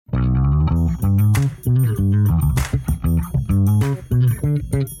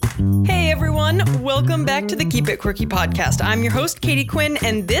welcome back to the Keep It Quirky podcast. I'm your host, Katie Quinn,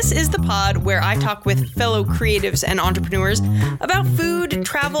 and this is the pod where I talk with fellow creatives and entrepreneurs about food,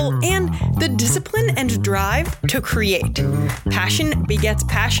 travel, and the discipline and drive to create. Passion begets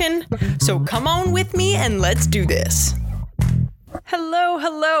passion, so come on with me and let's do this.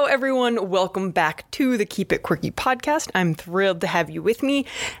 Hello, everyone. Welcome back to the Keep It Quirky podcast. I'm thrilled to have you with me,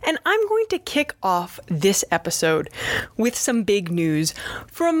 and I'm going to kick off this episode with some big news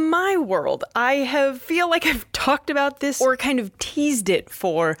from my world. I feel like I've talked about this or kind of teased it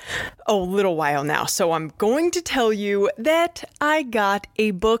for a little while now, so I'm going to tell you that I got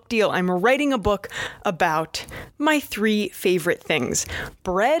a book deal. I'm writing a book about my three favorite things: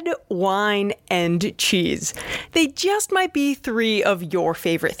 bread, wine, and cheese. They just might be three of your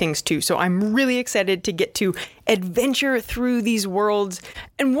favorite things too. So I'm really excited to get to adventure through these worlds.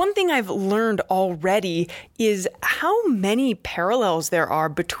 And one thing I've learned already is how many parallels there are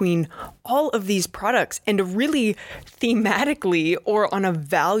between all of these products, and really thematically or on a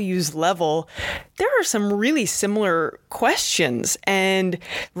values level, there are some really similar questions and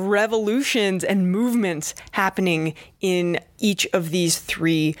revolutions and movements happening in each of these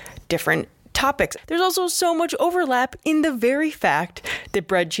three different topics. There's also so much overlap in the very fact that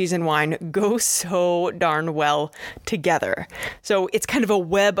bread, cheese, and wine go so darn well together. So it's kind of a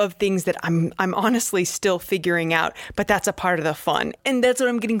web of things that I'm honestly still figuring out, but that's a part of the fun. And that's what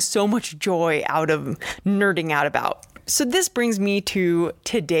I'm getting so much joy out of nerding out about. So this brings me to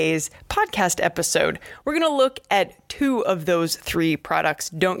today's podcast episode. We're going to look at two of those three products.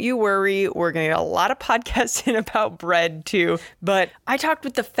 Don't you worry, we're going to get a lot of podcasts in about bread too. But I talked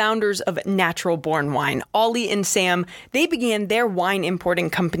with the founders of Natural Born Wine, Ollie and Sam. They began their wine importing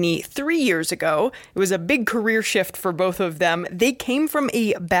company 3 years ago. It was a big career shift for both of them. They came from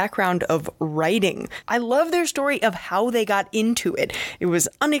a background of writing. I love their story of how they got into it. It was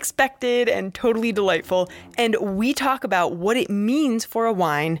unexpected and totally delightful. And we talk about what it means for a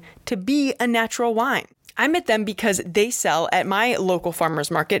wine to be a natural wine. I met them because they sell at my local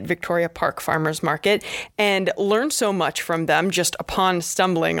farmers market, Victoria Park Farmers Market, and learned so much from them just upon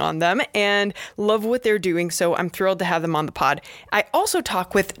stumbling on them, and love what they're doing, so I'm thrilled to have them on the pod. I also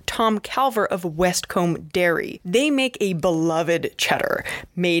talk with Tom Calver of Westcombe Dairy. They make a beloved cheddar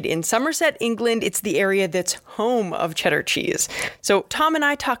made in Somerset, England. It's the area that's home of cheddar cheese. So Tom and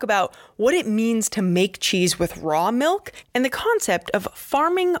I talk about what it means to make cheese with raw milk and the concept of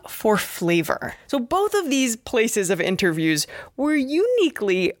farming for flavor. So both of these places of interviews were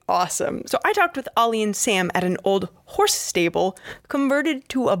uniquely awesome. So I talked with Ollie and Sam at an old horse stable converted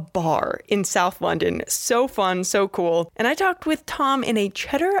to a bar in South London. So fun, so cool. And I talked with Tom in a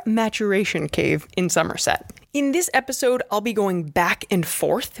cheddar maturation cave in Somerset. In this episode, I'll be going back and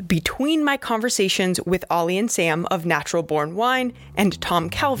forth between my conversations with Ollie and Sam of Natural Born Wine and Tom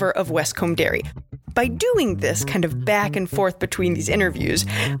Calver of Westcombe Dairy. By doing this kind of back and forth between these interviews,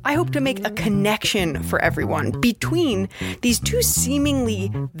 I hope to make a connection for everyone between these two seemingly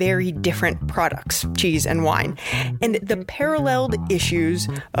very different products, cheese and wine, and the paralleled issues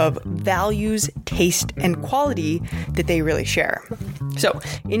of values, taste, and quality that they really share. So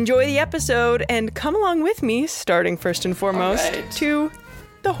enjoy the episode and come along with me, starting first and foremost to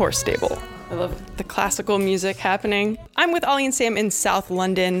the horse stable. I love the classical music happening. I'm with Ollie and Sam in South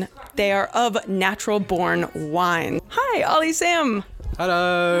London. They are of Natural Born Wine. Hi, Ollie, Sam.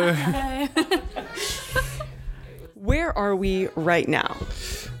 Hello. Hi. Where are we right now?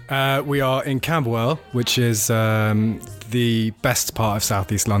 We are in Camberwell, which is the best part of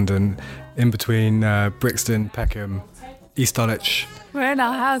southeast London, in between Brixton, Peckham, East Dulwich. We're in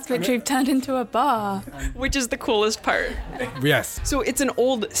our house, which we've turned into a bar. Which is the coolest part. Yes. So it's an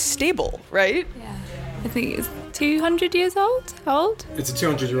old stable, right? Yeah. I think it's 200 years old. How old? It's a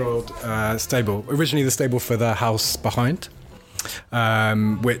 200-year-old stable. Originally the stable for the house behind,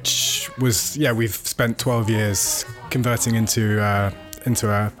 which was, we've spent 12 years converting into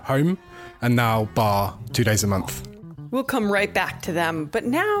a home, and now bar 2 days a month. We'll come right back to them, but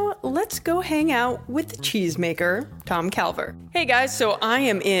now let's go hang out with the cheesemaker, Tom Calver. Hey guys, so I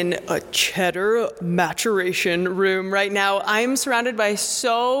am in a cheddar maturation room right now. I am surrounded by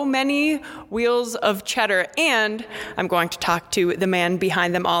so many wheels of cheddar, and I'm going to talk to the man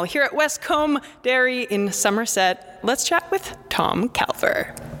behind them all here at Westcombe Dairy in Somerset. Let's chat with Tom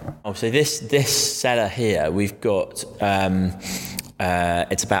Calver. Oh, so this cellar here, we've got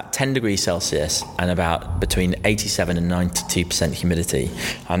it's about 10 degrees Celsius and about between 87 and 92% humidity.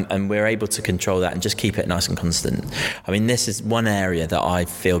 And we're able to control that and just keep it nice and constant. I mean, this is one area that I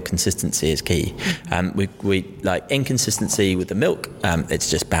feel consistency is key. We like inconsistency with the milk.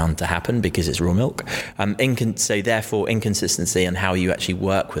 It's just bound to happen because it's raw milk. So therefore inconsistency on how you actually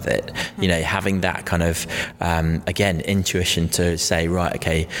work with it, having that kind of, again, intuition to say, right,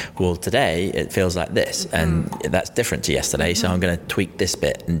 okay, well, today it feels like this and that's different to yesterday. So I'm going to tweak this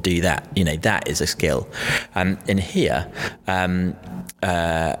bit and do that. That is a skill. In here,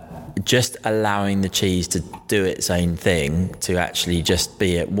 just allowing the cheese to do its own thing, to actually just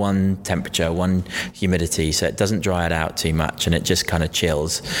be at one temperature, one humidity, so it doesn't dry it out too much and it just kind of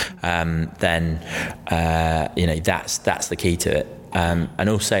chills, then that's the key to it. And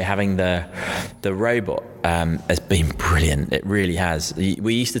also having the robot has been brilliant. It really has.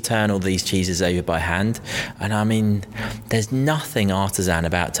 We used to turn all these cheeses over by hand, and I mean, there's nothing artisan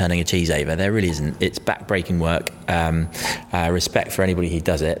about turning a cheese over. There really isn't. It's back-breaking work. Respect for anybody who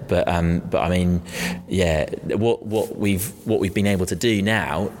does it, but I mean, yeah, what we've been able to do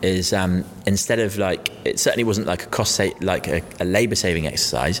now is instead of it certainly wasn't like a labour saving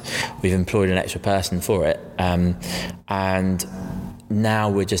exercise. We've employed an extra person for it, and now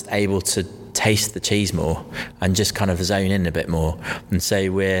we're just able to taste the cheese more and just kind of zone in a bit more. And so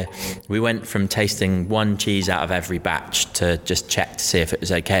we went from tasting one cheese out of every batch to just check to see if it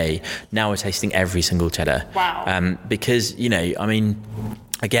was okay. Now we're tasting every single cheddar. Wow. Because, I mean,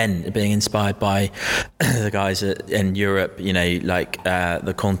 again, being inspired by the guys in Europe,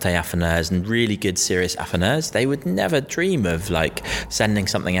 the Comte affineurs and really good, serious affineurs, they would never dream of sending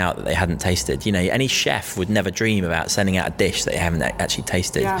something out that they hadn't tasted. Any chef would never dream about sending out a dish that they haven't actually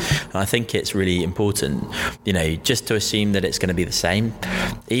tasted. Yeah. And I think it's really important, just to assume that it's going to be the same.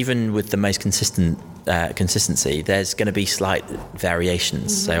 Even with the most consistency, there's going to be slight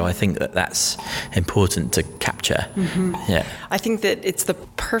variations. Mm-hmm. So I think that's important to capture. Mm-hmm. Yeah, I think that it's the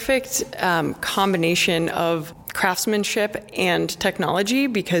perfect combination of craftsmanship and technology,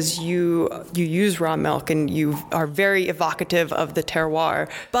 because you use raw milk and you are very evocative of the terroir,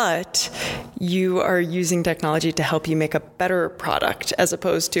 but you are using technology to help you make a better product as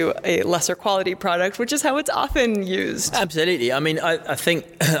opposed to a lesser quality product, which is how it's often used. Absolutely. I mean, I think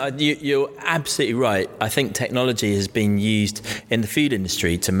you're absolutely right. I think technology has been used in the food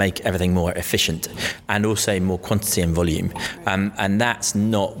industry to make everything more efficient and also more quantity and volume. And that's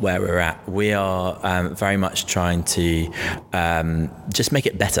not where we're at. We are very much trying to just make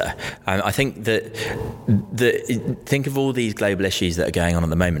it better. I think that think of all these global issues that are going on at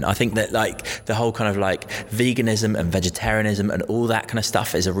the moment. I think that the whole kind of veganism and vegetarianism and all that kind of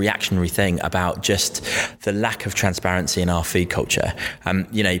stuff is a reactionary thing about just the lack of transparency in our food culture.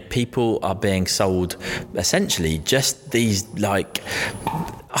 People are being sold essentially just these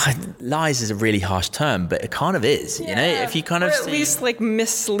lies is a really harsh term, but it kind of is, if you kind of at least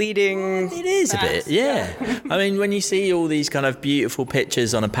misleading. It is facts. A bit, yeah. I mean, when you see all these kind of beautiful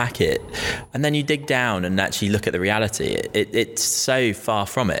pictures on a packet and then you dig down and actually look at the reality, it's so far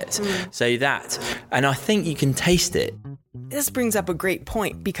from it. So and I think you can taste it. This brings up a great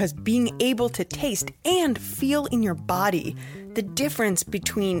point, because being able to taste and feel in your body the difference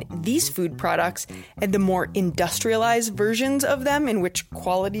between these food products and the more industrialized versions of them in which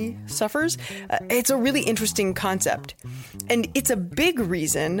quality suffers, it's a really interesting concept. And it's a big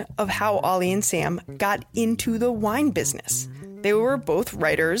reason of how Ollie and Sam got into the wine business. They were both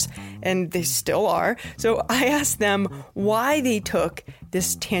writers, and they still are. So I asked them why they took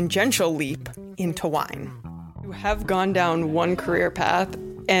this tangential leap into wine. You have gone down one career path,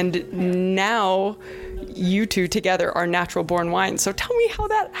 and now you two together are Natural Born Wine. So tell me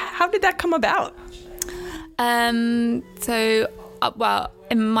how did that come about? Well,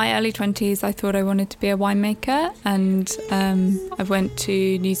 in my early 20s, I thought I wanted to be a winemaker, and I went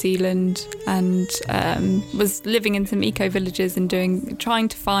to New Zealand and was living in some eco villages and trying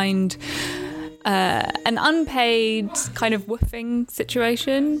to find an unpaid kind of woofing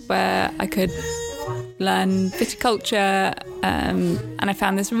situation where I could learn viticulture, and I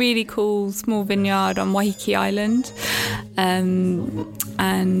found this really cool small vineyard on Waiheke Island, and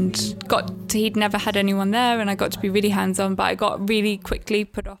he'd never had anyone there, and I got to be really hands-on, but I got really quickly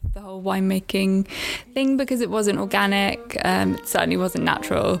put off the whole winemaking thing because it wasn't organic, it certainly wasn't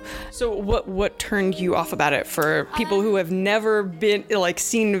natural. So what turned you off about it? For people who have never been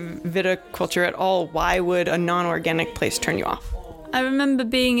seen viticulture at all, why would a non-organic place turn you off? I remember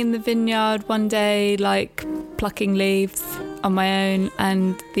being in the vineyard one day, plucking leaves on my own,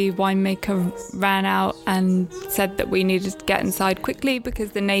 and the winemaker ran out and said that we needed to get inside quickly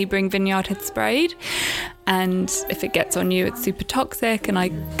because the neighbouring vineyard had sprayed. and if it gets on you, it's super toxic. And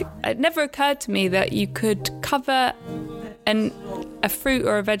it never occurred to me that you could cover a fruit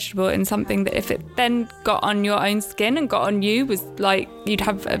or a vegetable in something that if it then got on your own skin and got on you was like you'd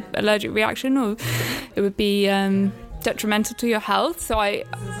have an allergic reaction, or it would be detrimental to your health. So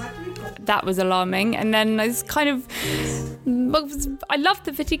that was alarming. And then I was I loved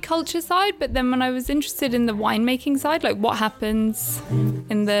the viticulture side, but then when I was interested in the winemaking side, like what happens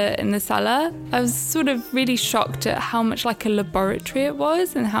in the cellar, I was sort of really shocked at how much like a laboratory it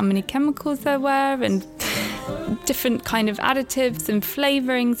was, and how many chemicals there were, and different kind of additives and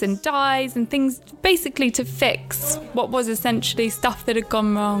flavorings and dyes and things, basically to fix what was essentially stuff that had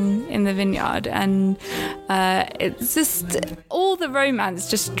gone wrong in the vineyard. And it's just all the romance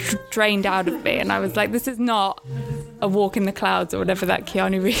just drained out of me, and I was like, this is not a walk in the clouds or whatever that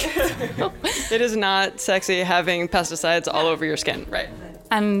Keanu Reeves. It is not sexy having pesticides all over your skin, right?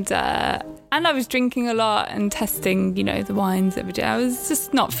 And I was drinking a lot and testing, the wines every day. I was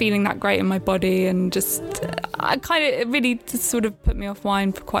just not feeling that great in my body, and just it really just sort of put me off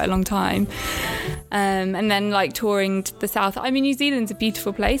wine for quite a long time. And then like touring to the south. I mean, New Zealand's a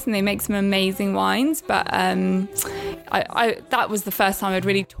beautiful place and they make some amazing wines, but that was the first time I'd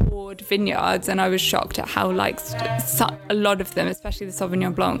really toured vineyards, and I was shocked at how a lot of them, especially the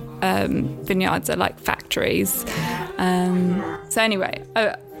Sauvignon Blanc vineyards, are like factories. So anyway,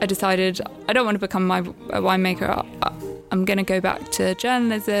 I decided I don't want to become a winemaker. I'm going to go back to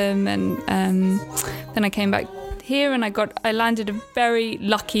journalism, and then I came back here and I landed a very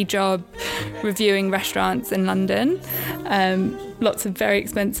lucky job reviewing restaurants in London. Lots of very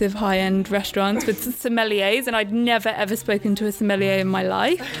expensive high-end restaurants with sommeliers, and I'd never ever spoken to a sommelier in my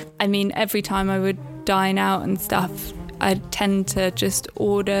life. I mean, every time I would dine out and stuff, I'd tend to just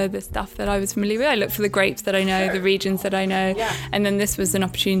order the stuff that I was familiar with. I look for the grapes that I know, the regions that I know. Yeah. And then this was an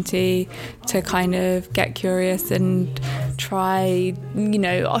opportunity to kind of get curious and try,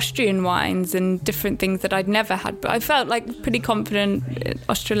 Austrian wines and different things that I'd never had. But I felt like pretty confident in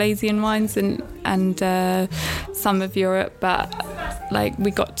Australasian wines and some of Europe. But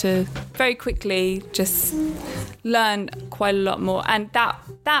we got to very quickly just learn quite a lot more. And that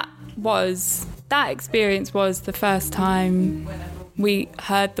experience was the first time we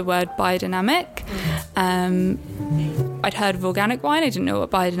heard the word biodynamic. I'd heard of organic wine, I didn't know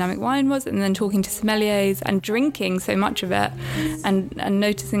what biodynamic wine was, and then talking to sommeliers and drinking so much of it and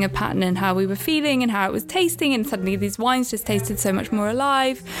noticing a pattern in how we were feeling and how it was tasting, and suddenly these wines just tasted so much more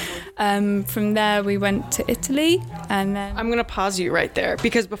alive. From there we went to Italy, and then I'm going to pause you right there,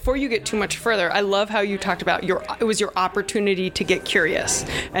 because before you get too much further, I love how you talked about it was your opportunity to get curious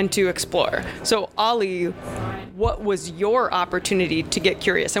and to explore. So Ollie, what was your opportunity to get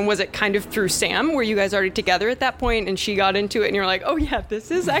curious? And was it kind of through Sam? Were you guys already together at that point and she got into it and you're like, oh yeah,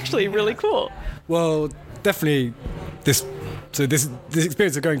 this is actually really cool? Well, definitely this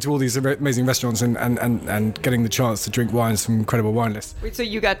experience of going to all these amazing restaurants and getting the chance to drink wines from incredible wine lists. Wait, so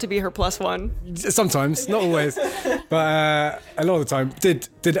you got to be her plus one? Sometimes, not always, but a lot of the time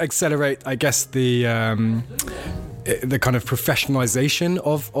did accelerate, I guess, the kind of professionalization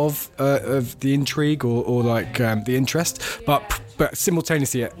of the intrigue or the interest, but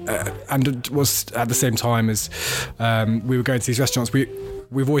simultaneously, and it was at the same time as we were going to these restaurants.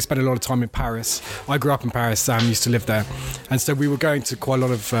 We've always spent a lot of time in Paris. I grew up in Paris. Sam used to live there, and so we were going to quite a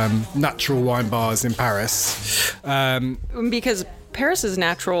lot of natural wine bars in Paris. Because Paris's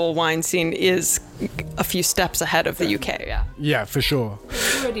natural wine scene is a few steps ahead of the UK. Yeah, for sure.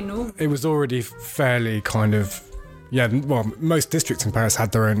 It was already fairly kind of. Yeah, well, most districts in Paris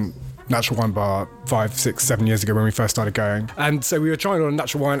had their own natural wine bar 5, 6, 7 years ago when we first started going. And so we were trying on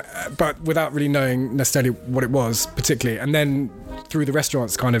natural wine, but without really knowing necessarily what it was particularly. And then through the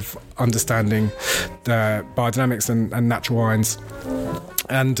restaurants, kind of understanding the biodynamics and natural wines,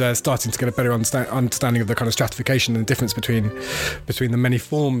 and starting to get a better understanding of the kind of stratification and the difference between the many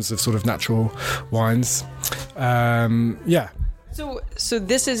forms of sort of natural wines. So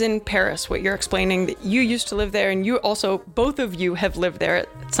this is in Paris, what you're explaining, that you used to live there, and you also, both of you have lived there at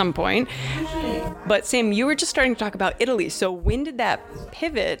some point. But Sam, you were just starting to talk about Italy. So when did that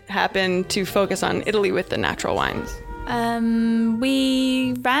pivot happen to focus on Italy with the natural wines?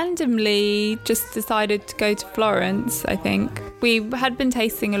 We randomly just decided to go to Florence, I think. We had been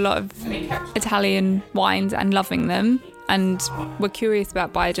tasting a lot of Italian wines and loving them, and were curious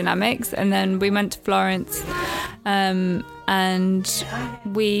about biodynamics. And then we went to Florence, and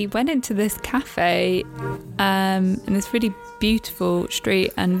we went into this cafe in this really beautiful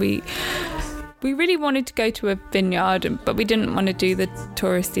street, and we really wanted to go to a vineyard, but we didn't want to do the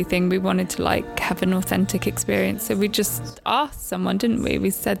touristy thing. We wanted to have an authentic experience. So we just asked someone, didn't we?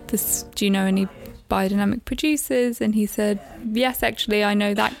 We said, do you know any biodynamic producers, and he said, yes, actually, I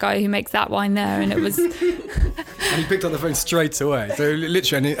know that guy who makes that wine there. And it was... And he picked up the phone straight away. So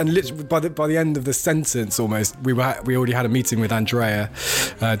literally, by the end of the sentence, almost, we already had a meeting with Andrea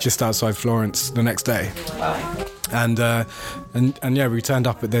just outside Florence the next day. Wow. And yeah, we turned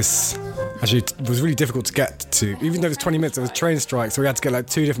up at this. Actually, it was really difficult to get to. Even though it was 20 minutes, there was a train strike, so we had to get like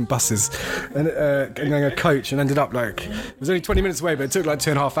 2 different buses and then a coach, and ended up like, it was only 20 minutes away, but it took like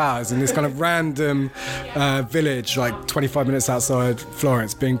 2.5 hours in this kind of random village, like 25 minutes outside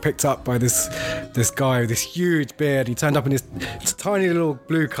Florence, being picked up by this guy with this huge beard. He turned up in his tiny little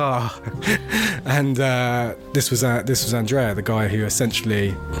blue car, and this was Andrea, the guy who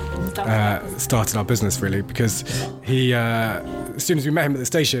essentially started our business, really, because he, as soon as we met him at the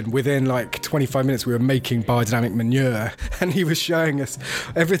station, within like 25 minutes we were making biodynamic manure, and he was showing us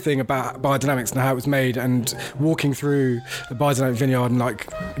everything about biodynamics and how it was made, and walking through a biodynamic vineyard, and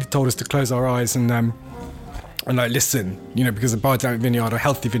like he told us to close our eyes and like listen, you know, because a biodynamic vineyard, a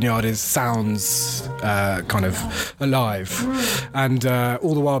healthy vineyard, sounds kind of alive, and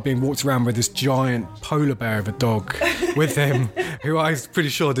all the while being walked around with this giant polar bear of a dog with him, who I was pretty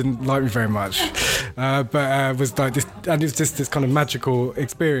sure didn't like me very much, but was like this, and it was just this kind of magical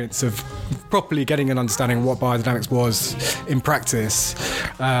experience of properly getting an understanding of what biodynamics was in practice,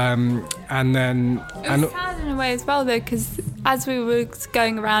 and then it was sad in a way as well, though, because as we were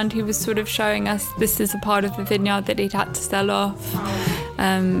going around, he was sort of showing us this is a part of the vineyard that he'd had to sell off,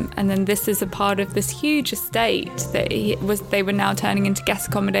 and then this is a part of this huge estate that they were now turning into guest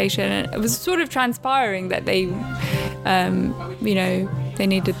accommodation, and it was sort of transpiring that they, you know, they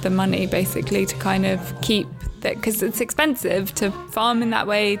needed the money basically to kind of keep that, because it's expensive to farm in that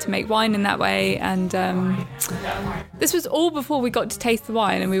way, to make wine in that way, and this was all before we got to taste the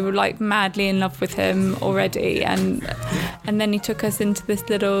wine, and we were like madly in love with him already, and then he took us into this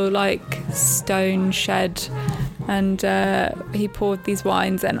little like stone shed, and he poured these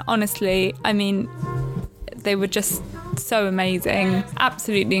wines, and honestly, I mean, they were just so amazing,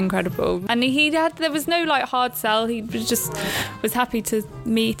 absolutely incredible. And there was no like hard sell. He was happy to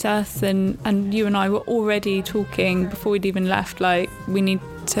meet us, and you and I were already talking before we'd even left, like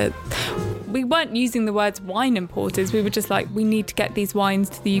we weren't using the words wine importers, we were just like, we need to get these wines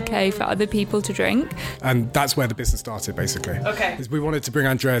to the UK for other people to drink. And that's where the business started, basically. Okay. We wanted to bring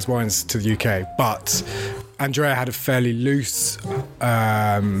Andrea's wines to the UK, but Andrea had a fairly loose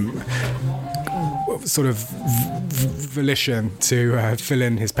sort of volition to fill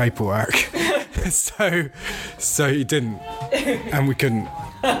in his paperwork. so he didn't, and we couldn't.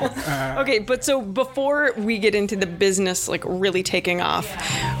 Okay, but so before we get into the business like really taking off,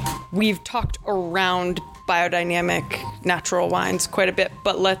 we've talked around biodynamic natural wines quite a bit,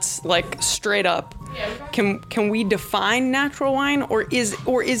 but let's like straight up, can we define natural wine, or is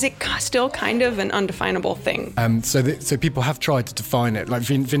it still kind of an undefinable thing? So people have tried to define it, like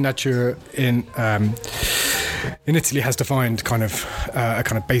Vinnatura in Italy has defined kind of a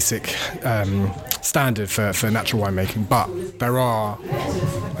kind of basic standard for natural winemaking, but I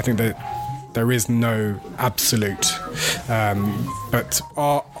think that there is no absolute, but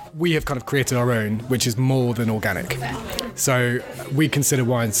we have kind of created our own, which is more than organic. So we consider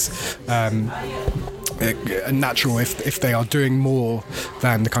wines natural if they are doing more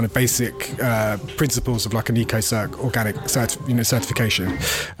than the kind of basic principles of like an EcoCert organic certification.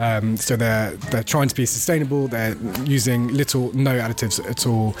 So they're trying to be sustainable. They're using no additives at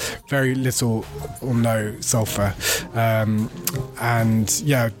all, very little or no sulfur, and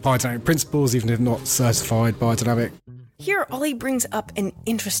yeah, biodynamic principles, even if not certified biodynamic. Here, Ollie brings up an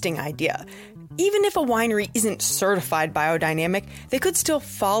interesting idea. Even if a winery isn't certified biodynamic, they could still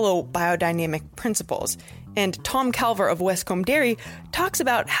follow biodynamic principles. And Tom Calver of Westcombe Dairy talks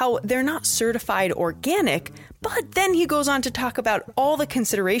about how they're not certified organic, but then he goes on to talk about all the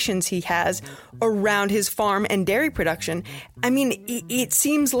considerations he has around his farm and dairy production. I mean, it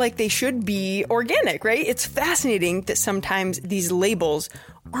seems like they should be organic, right? It's fascinating that sometimes these labels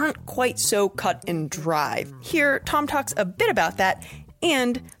aren't quite so cut and dry. Here, Tom talks a bit about that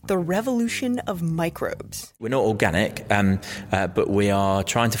and the revolution of microbes. We're not organic, but we are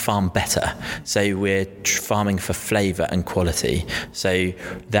trying to farm better. So we're farming for flavour and quality. So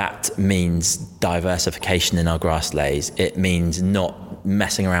that means diversification in our grass lays. It means not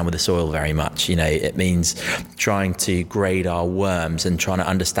messing around with the soil very much. It means trying to grade our worms and trying to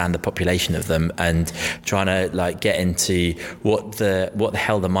understand the population of them and trying to like get into what the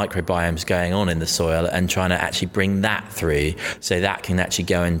hell the microbiome's going on in the soil and trying to actually bring that through so that can actually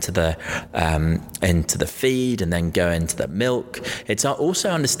go into the feed and then go into the milk. It's also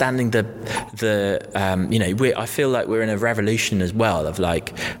understanding I feel like we're in a revolution as well of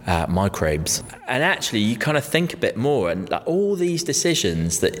like microbes, and actually you kind of think a bit more, and like all these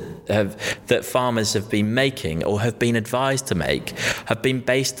decisions that farmers have been making or have been advised to make have been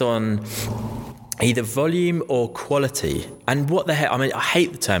based on either volume or quality. And what the hell, I mean, I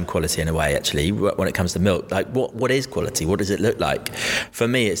hate the term quality in a way, actually, when it comes to milk. Like, what is quality? What does it look like? For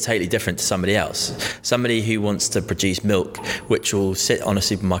me, it's totally different to somebody else. Somebody who wants to produce milk, which will sit on a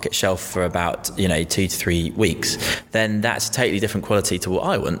supermarket shelf for about, 2 to 3 weeks, then that's totally different quality to what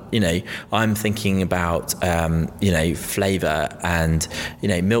I want. I'm thinking about, flavour and,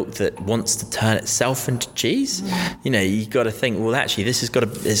 milk that wants to turn itself into cheese. You got to think, well, actually, this has got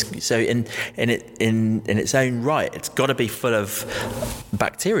to, so in its own right, it's got to be full of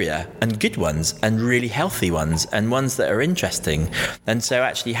bacteria and good ones and really healthy ones and ones that are interesting. And so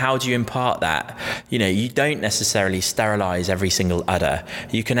actually, how do you impart that? You don't necessarily sterilize every single udder.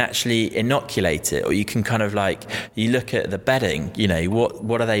 You can actually inoculate it, or you can kind of like, you look at the bedding,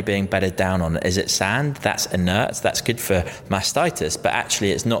 what are they being bedded down on? Is it sand? That's inert. That's good for mastitis, but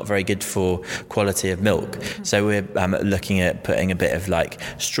actually it's not very good for quality of milk. So we're looking at putting a bit of like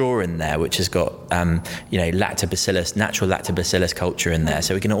straw in there, which has got lactobacillus, natural lactobacillus culture in there,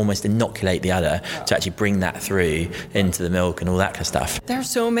 so we can almost inoculate the udder to actually bring that through into the milk and all that kind of stuff. There are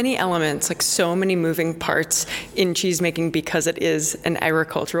so many elements, like so many moving parts in cheese making because it is an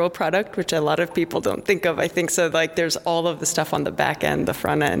agricultural product, which a lot of people don't think of. I think so. Like there's all of the stuff on the back end, the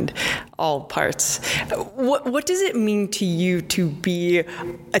front end, all parts. What does it mean to you to be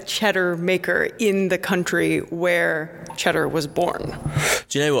a cheddar maker in the country where cheddar was born?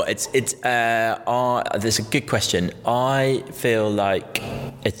 Do you know what? That's a good question. I feel like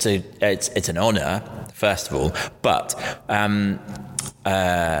it's an honour, first of all, but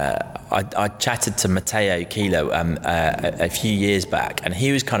I chatted to Matteo Kilo a few years back, and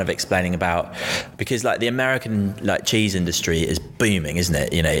he was kind of explaining about, because like the American like cheese industry is booming, isn't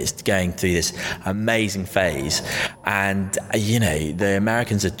it? It's going through this amazing phase, and the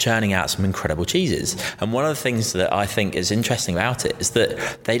Americans are churning out some incredible cheeses. And one of the things that I think is interesting about it is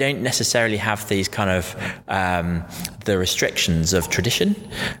that they don't necessarily have these kind of the restrictions of tradition.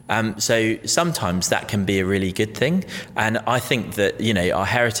 So sometimes that can be a really good thing, and I think that our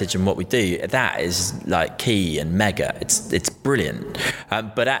heritage and what we do, that is like key and mega. It's brilliant.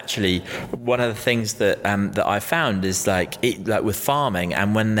 But actually, one of the things that I found is like with farming,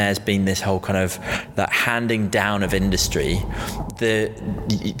 and when there's been this whole kind of like handing down of industry,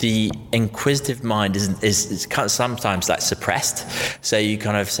 the inquisitive mind is kind of sometimes like suppressed. So you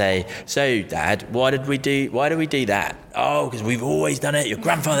kind of say, "So, Dad, why do we do that?" "Oh, because we've always done it. Your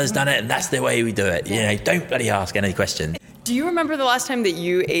grandfather's done it, and that's the way we do it." Don't bloody ask any question. Do you remember the last time that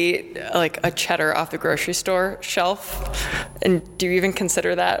you ate like a cheddar off the grocery store shelf? And do you even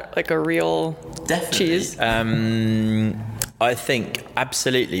consider that like a real cheese? I think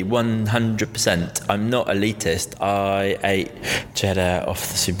absolutely 100%. I'm not elitist. I ate cheddar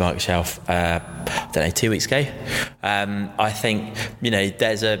off the supermarket shelf, 2 weeks ago. I think,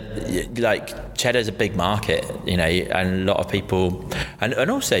 there's cheddar's a big market, and a lot of people, and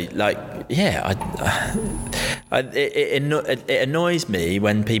also it annoys me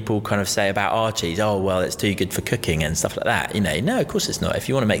when people kind of say about our cheese, "Oh, well, it's too good for cooking" and stuff like that. No, of course it's not. If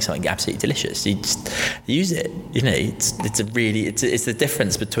you want to make something absolutely delicious, you just use it. It's the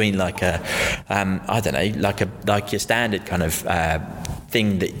difference between like a like your standard kind of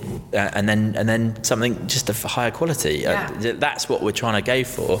thing that and then something just of higher quality. Yeah. That's what we're trying to go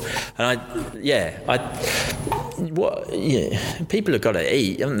for. And people have got to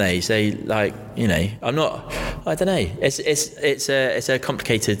eat, haven't they? So I don't know. It's a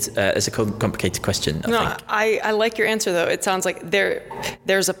complicated question. I like your answer though. It sounds like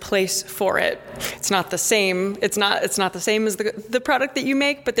there's a place for it. It's not the same. It's not the same as the product that you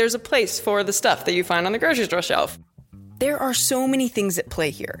make, but there's a place for the stuff that you find on the grocery store shelf. There are so many things at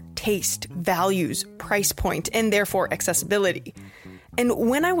play here: taste, values, price point, and therefore accessibility. And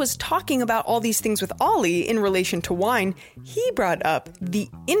when I was talking about all these things with Ollie in relation to wine, he brought up the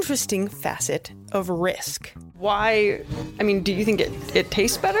interesting facet of risk. Why? I mean, do you think it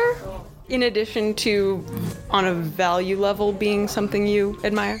tastes better in addition to on a value level being something you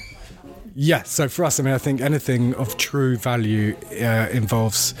admire? Yeah, so for us, I mean, I think anything of true value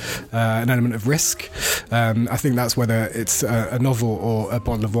involves an element of risk. I think that's whether it's a novel or a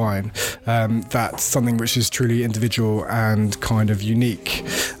bottle of wine. That's something which is truly individual and kind of unique.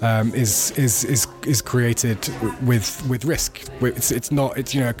 Is created with risk. It's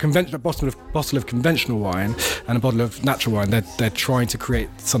a bottle of conventional wine and a bottle of natural wine. They're trying to create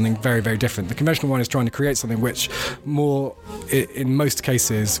something very, very different. The conventional wine is trying to create something which more, in most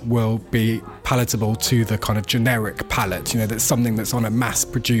cases, will be palatable to the kind of generic palate. That's something that's on a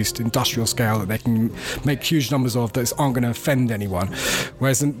mass-produced industrial scale that they can make huge numbers of that aren't going to offend anyone.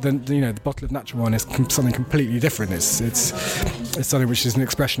 Whereas the bottle of natural wine is something completely different. It's something which is an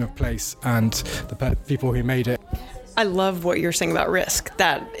expression of place and the people who made it. I love what you're saying about risk.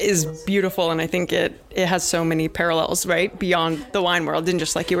 That is beautiful, and I think it has so many parallels, right, beyond the wine world, and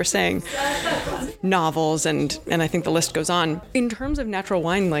just like you were saying, novels, and I think the list goes on. In terms of natural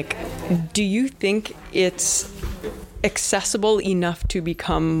wine, do you think it's accessible enough to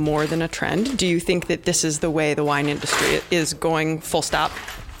become more than a trend? Do you think that this is the way the wine industry is going, full stop?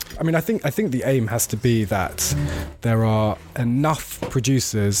 I mean, I think the aim has to be that there are enough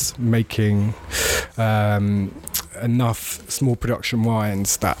producers making enough small production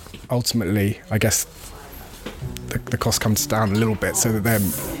wines that ultimately, I guess, the cost comes down a little bit, so that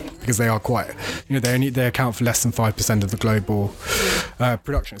because they are quite, they account for less than 5% of the global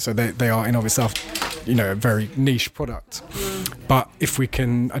production, so they are in of itself, a very niche product. But if we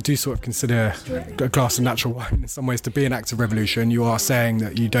can, I do sort of consider a glass of natural wine in some ways to be an act of revolution. You are saying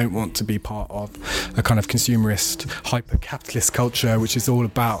that you don't want to be part of a kind of consumerist, hyper-capitalist culture, which is all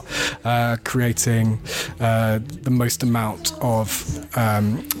about creating the most amount of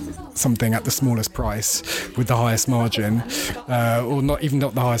something at the smallest price with the highest margin, or not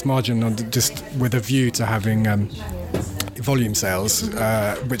the highest margin, just with a view to having volume sales,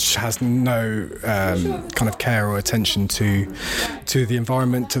 which has no kind of care or attention to the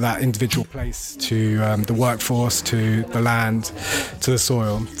environment, to that individual place, to the workforce, to the land, to the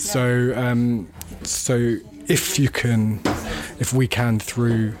soil. So if we can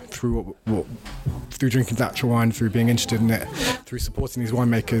through drinking natural wine, through being interested in it, through supporting these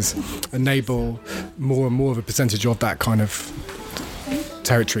winemakers, enable more and more of a percentage of that kind of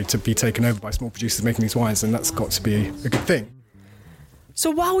territory to be taken over by small producers making these wines, and that's got to be a good thing.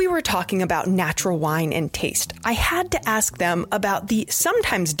 So while we were talking about natural wine and taste, I had to ask them about the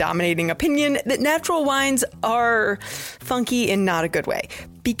sometimes dominating opinion that natural wines are funky in not a good way,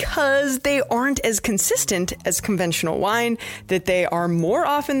 because they aren't as consistent as conventional wine, that they are more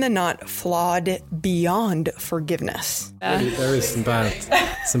often than not flawed beyond forgiveness. There is some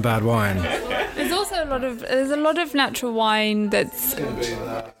bad wine. There's also a lot of natural wine that's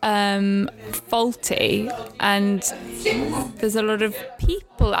faulty, and there's a lot of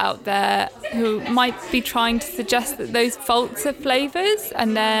people out there who might be trying to suggest that those faults are flavours,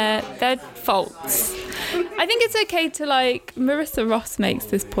 and they're faults. I think it's okay to Marissa Ross makes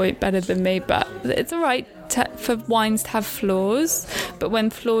this point better than me, but it's all right for wines to have flaws, but when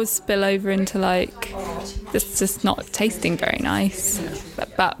flaws spill over into it's just not tasting very nice,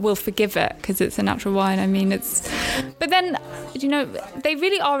 but we'll forgive it because it's a natural wine. I mean, but then they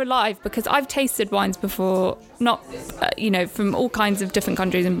really are alive, because I've tasted wines before, not from all kinds of different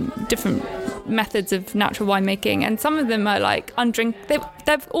countries and different methods of natural winemaking, and some of them are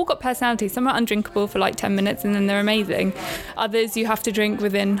they've all got personality. Some are undrinkable for 10 minutes and then they're amazing. Others you have to drink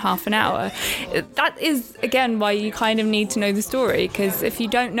within half an hour. That is again why you kind of need to know the story, because if you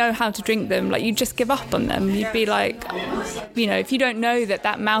don't know how to drink them, you just give up on them. You'd be if you don't know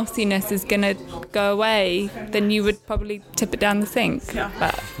that mousiness is gonna go away, then you would probably tip it down the sink. Yeah.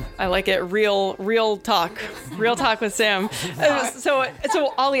 But I like it. Real talk with Sam.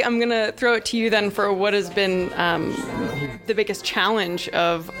 So Ollie, I'm gonna throw it to you then for what has been the biggest challenge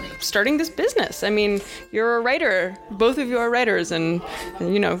of starting this business. I mean, you're a writer. Both of you are writers, and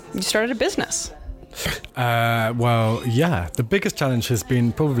you started a business. Well, yeah, the biggest challenge has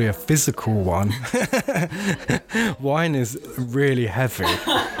been probably a physical one. Wine is really heavy,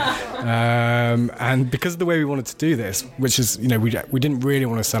 and because of the way we wanted to do this, which is, we didn't really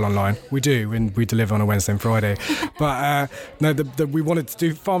want to sell online. We do, and we deliver on a Wednesday and Friday, but we wanted to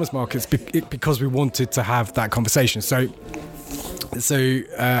do farmers markets because we wanted to have that conversation. So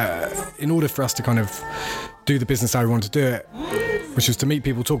in order for us to kind of do the business how we wanted to do it, which was to meet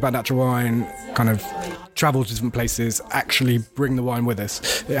people, talk about natural wine, kind of travel to different places, actually bring the wine with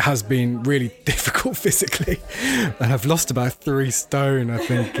us. It has been really difficult physically, and I've lost about 3 stone, I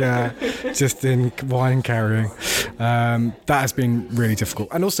think, just in wine carrying. That has been really difficult.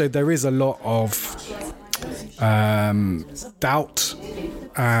 And also there is a lot of doubt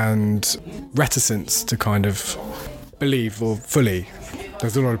and reticence to kind of believe or fully.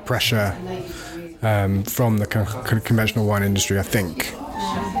 There's a lot of pressure from the conventional wine industry, I think.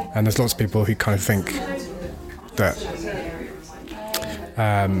 And there's lots of people who kind of think that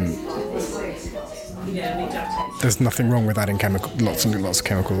there's nothing wrong with adding lots and lots of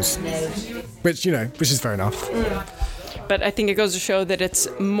chemicals, which is fair enough. But I think it goes to show that it's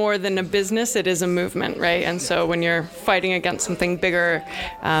more than a business, it is a movement, right? And so when you're fighting against something bigger,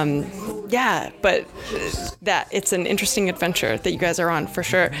 but that it's an interesting adventure that you guys are on for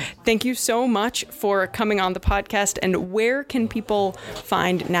sure. Thank you so much for coming on the podcast. And where can people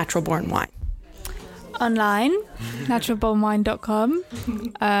find Natural Born Wine? Online, naturalbornwine.com,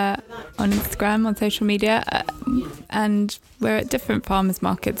 on Instagram, on social media, and we're at different farmers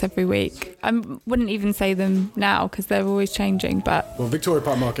markets every week. I wouldn't even say them now because they're always changing, but... Well, Victoria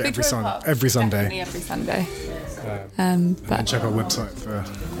Park Market every Sunday. Every Sunday. And check our website for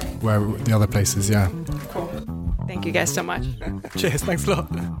where the other places, yeah. Cool. Thank you guys so much. Cheers, thanks a lot.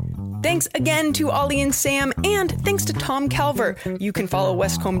 Thanks again to Ollie and Sam, and thanks to Tom Calver. You can follow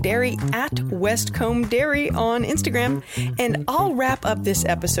Westcombe Dairy at Westcombe Dairy on Instagram. And I'll wrap up this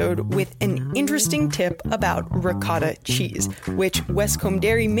episode with an interesting tip about ricotta cheese, which Westcombe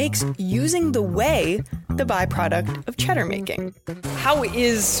Dairy makes using the whey, the byproduct of cheddar making. How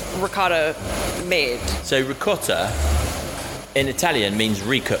is ricotta made? So ricotta in Italian means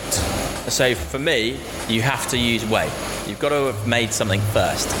recooked. So for me, you have to use whey. You've got to have made something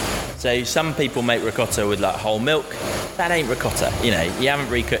first. So some people make ricotta with like whole milk. That ain't ricotta. You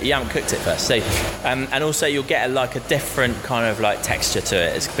haven't cooked it first. So, and also you'll get a different kind of like texture to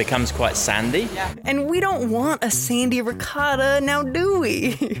it. It becomes quite sandy. Yeah. And we don't want a sandy ricotta now, do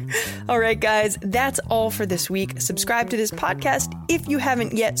we? All right, guys, that's all for this week. Subscribe to this podcast if you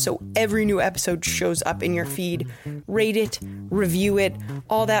haven't yet, so every new episode shows up in your feed. Rate it, review it,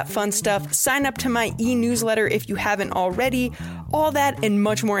 all that fun stuff. Sign up to my e-newsletter if you haven't already. All that and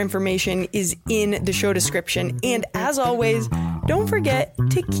much more information is in the show description. And as always, don't forget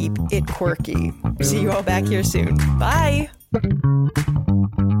to keep it quirky. See you all back here soon. Bye.